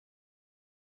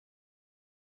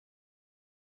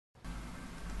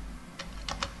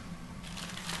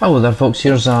Hello there folks,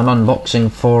 here's an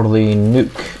unboxing for the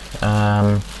Nook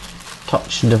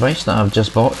Touch device that I've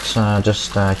just bought.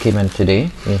 Just came in today.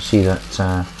 You'll see that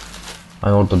I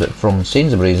ordered it from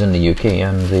Sainsbury's in the UK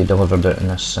and they delivered it in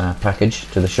this package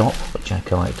to the shop, which I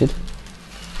collected.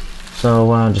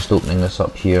 So just opening this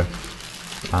up here,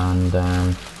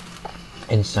 and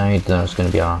inside there's going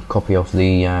to be a copy of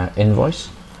the invoice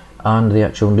and the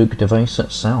actual Nook device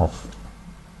itself.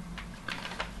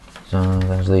 So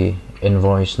there's the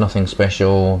invoice, nothing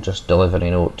special, just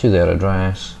delivery note to their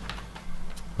address.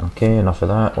 Okay, enough of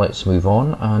that, let's move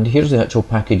on. And here's the actual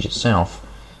package itself.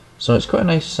 So it's quite a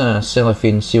nice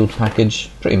cellophane sealed package,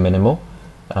 pretty minimal.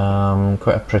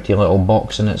 Quite a pretty little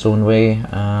box in its own way.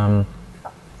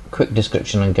 Quick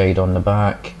description and guide on the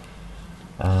back.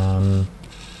 Not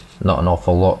an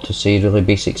awful lot to say really,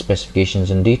 basic specifications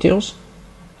and details.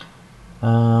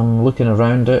 Looking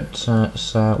around it,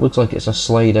 looks like it's a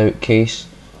slide out case.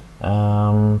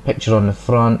 Picture on the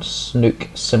front, Nook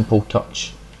Simple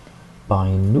Touch by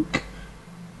Nook.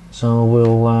 So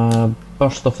we'll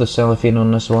burst off the cellophane on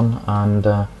this one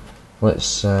and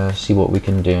let's see what we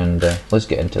can do, and let's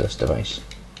get into this device.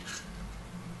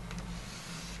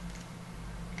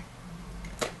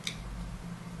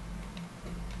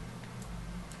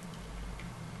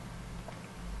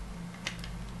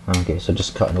 Okay, so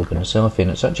just cutting open the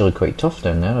cellophane. It's actually quite tough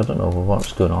down there. I don't know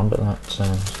what's going on, but that's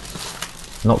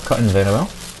not cutting very well.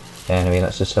 Anyway,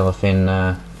 that's the cellophane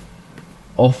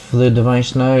off the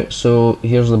device now. So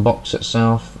here's the box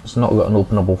itself. It's not got an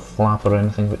openable flap or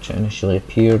anything, which initially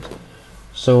appeared.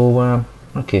 So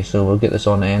okay, so we'll get this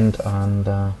on end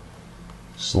and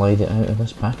slide it out of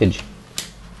this package.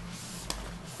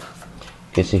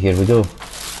 Okay, so here we go.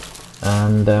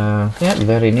 And yeah,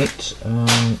 very neat.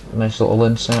 Nice little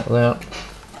insert there.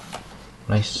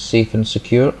 Nice, safe and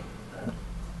secure.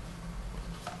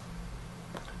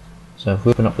 So if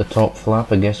we open up the top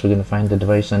flap, I guess we're going to find the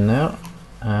device in there.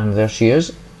 And there she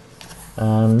is.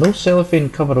 No cellophane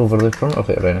cover over the front of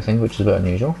it or anything, which is a bit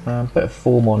unusual. A bit of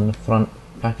foam on the front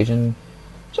packaging.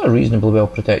 Sort of reasonably well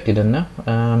protected in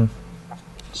there.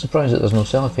 Surprised that there's no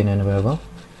cellophane anywhere though.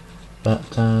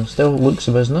 But still looks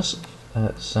a business.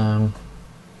 It's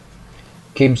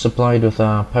came supplied with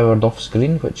a powered off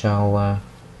screen, which I'll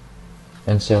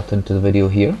insert into the video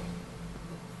here.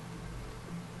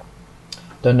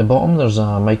 Down the bottom there's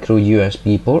a micro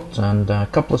USB port and a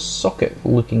couple of socket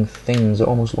looking things that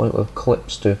almost look like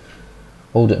clips to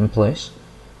hold it in place.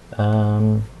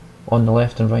 On the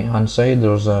left and right hand side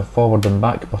there's forward and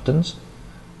back buttons,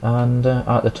 and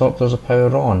at the top there's a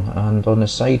power on, and on the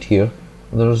side here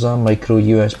there's a micro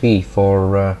USB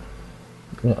for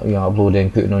uploading,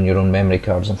 putting on your own memory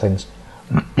cards and things.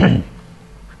 The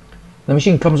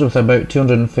machine comes with about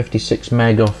 256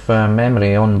 meg of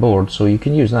memory on board, so you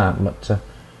can use that, but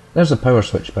there's the power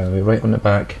switch, by the way, right on the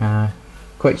back.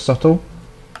 Quite subtle,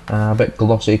 a bit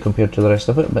glossy compared to the rest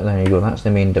of it, but there you go, that's the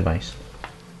main device.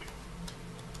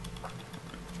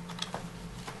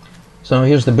 So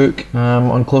here's the book.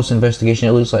 On close investigation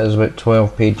it looks like there's about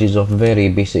 12 pages of very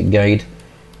basic guide.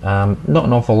 Not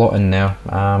an awful lot in there.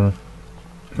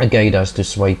 A guide as to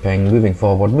swiping, moving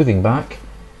forward, moving back.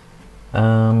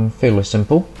 Fairly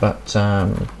simple, but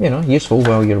you know, useful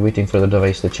while you're waiting for the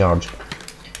device to charge.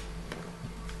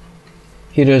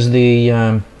 Here is the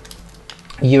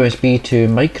USB to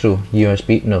micro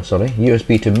USB, no sorry,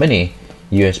 USB to mini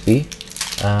USB.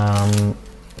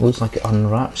 Looks like it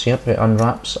unwraps, yep it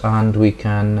unwraps, and we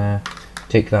can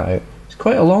take that out. It's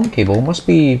quite a long cable, must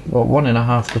be what,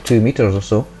 1.5 to 2 meters or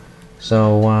so.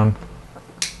 So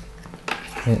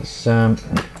it's yeah,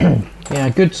 a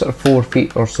good sort of 4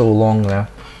 feet or so long there.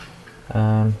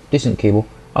 Decent cable.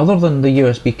 Other than the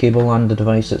USB cable and the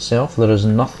device itself, there is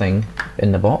nothing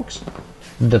in the box.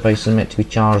 The device is meant to be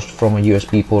charged from a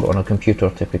USB port on a computer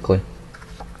typically.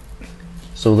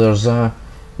 So there's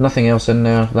nothing else in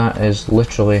there. That is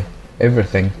literally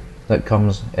everything that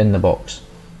comes in the box.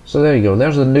 So there you go,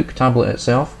 there's the Nook tablet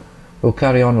itself. We'll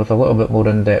carry on with a little bit more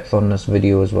in depth on this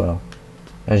video as well.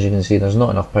 As you can see, there's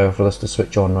not enough power for this to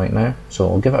switch on right now, so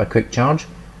I'll give it a quick charge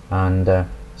and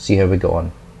see how we go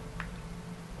on.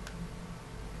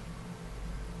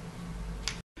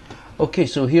 Okay,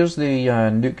 so here's the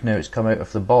Nook now. It's come out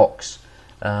of the box.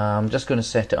 I'm just going to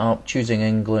set it up, choosing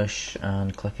English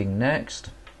and clicking next.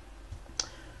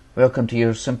 Welcome to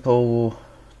your Simple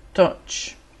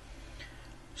Touch.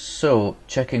 So,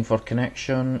 checking for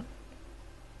connection.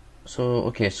 So,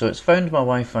 okay, so it's found my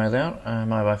Wi-Fi there.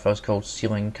 My Wi-Fi is called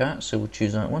Ceiling Cat, so we'll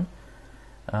choose that one.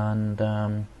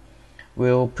 And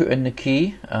we'll put in the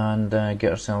key and get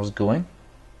ourselves going.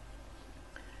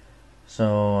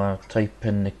 So I'll type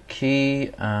in the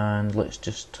key and let's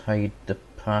just hide the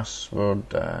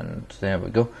password, and there we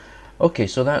go. Okay,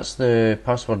 so that's the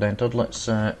password entered. Let's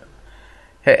hit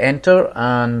enter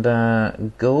and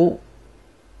go.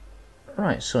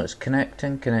 Right, so it's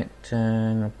connecting,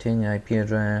 obtain the IP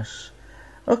address.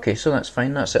 Okay, so that's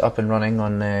fine, that's it up and running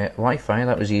on Wi-Fi,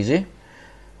 that was easy.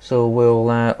 So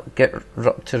we'll get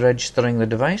up to registering the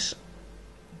device.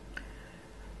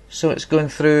 So it's going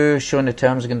through, showing the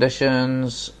terms and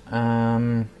conditions.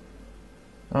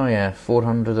 Oh yeah,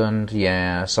 400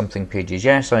 and something pages.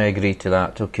 Yes, I agree to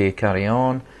that. Okay, carry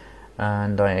on.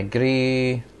 And I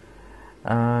agree.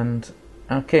 And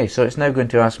okay, so it's now going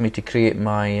to ask me to create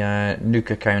my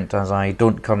Nook account, as I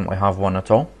don't currently have one at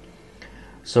all.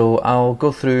 So I'll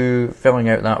go through filling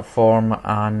out that form,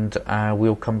 and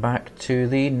we'll come back to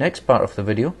the next part of the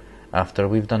video after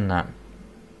we've done that.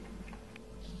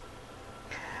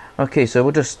 Okay, so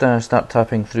we'll just start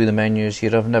tapping through the menus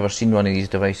here. I've never seen one of these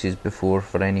devices before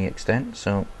for any extent,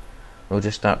 so we'll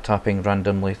just start tapping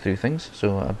randomly through things.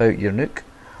 So about your Nook,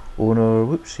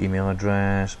 owner, email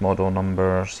address, model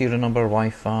number, serial number,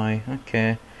 Wi-Fi,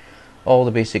 okay, all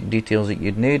the basic details that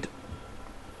you'd need.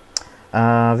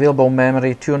 Available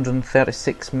memory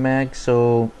 236 meg,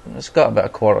 so it's got about a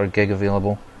quarter gig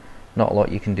available. Not a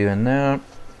lot you can do in there.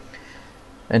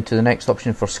 Into the next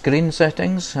option for screen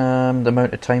settings, the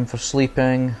amount of time for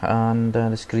sleeping, and the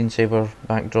screensaver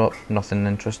backdrop, nothing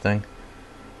interesting.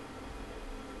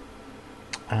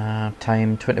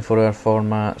 Time, 24-hour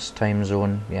formats, time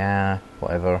zone, yeah,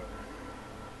 whatever.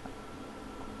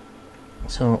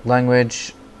 So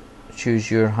language,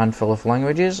 choose your handful of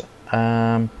languages,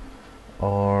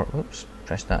 or, oops,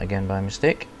 pressed that again by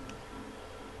mistake.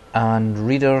 And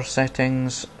reader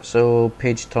settings, so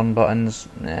page turn buttons,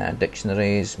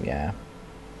 dictionaries, yeah.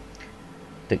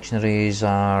 Dictionaries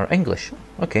are English,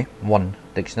 okay, one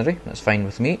dictionary, that's fine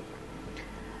with me.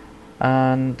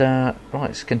 And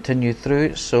let's continue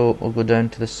through, so we'll go down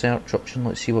to the search option,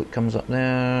 let's see what comes up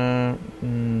there.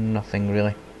 Nothing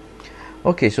really.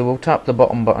 Okay, so we'll tap the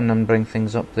bottom button and bring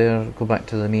things up there, go back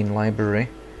to the main library.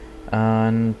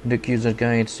 And Nook user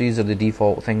guide, so these are the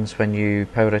default things when you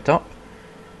power it up.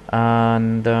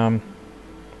 And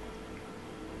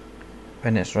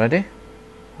when it's ready,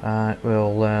 it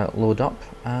will load up,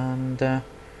 and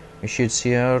we should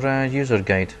see our user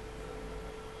guide.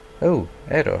 Oh,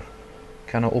 error,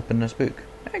 cannot open this book.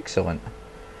 Excellent.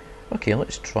 Okay,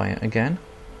 let's try it again,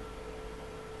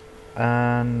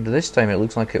 and this time it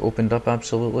looks like it opened up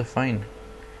absolutely fine.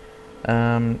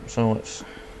 So let's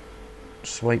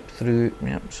swipe through.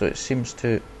 Yep, so it seems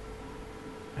to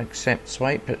accept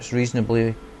swipe. It's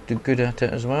reasonably good at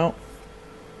it as well.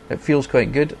 It feels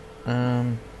quite good.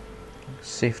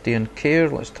 Safety and care,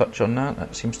 let's touch on that.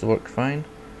 That seems to work fine.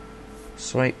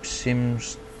 Swipe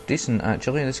seems decent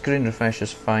actually. The screen refresh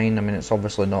is fine. I mean, it's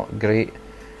obviously not great.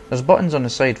 There's buttons on the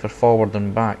side for forward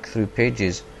and back through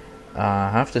pages. I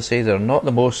have to say they're not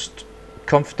the most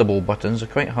comfortable buttons. They're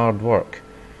quite hard work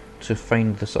to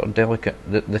find the sort of delicate,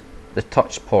 the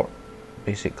touch port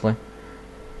basically.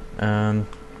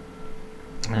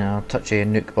 I'll touch a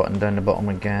Nook button down the bottom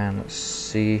again. Let's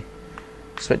see.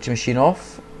 Switch the machine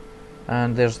off,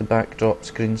 and there's the backdrop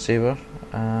screensaver.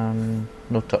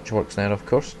 No touch works there, of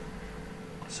course.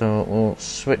 So we'll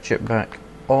switch it back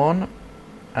on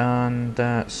and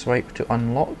swipe to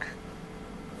unlock.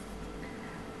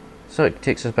 So it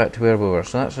takes us back to where we were.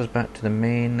 So that's us back to the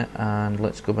main, and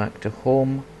let's go back to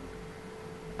home.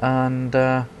 And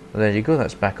there you go.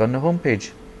 That's back on the home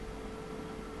page.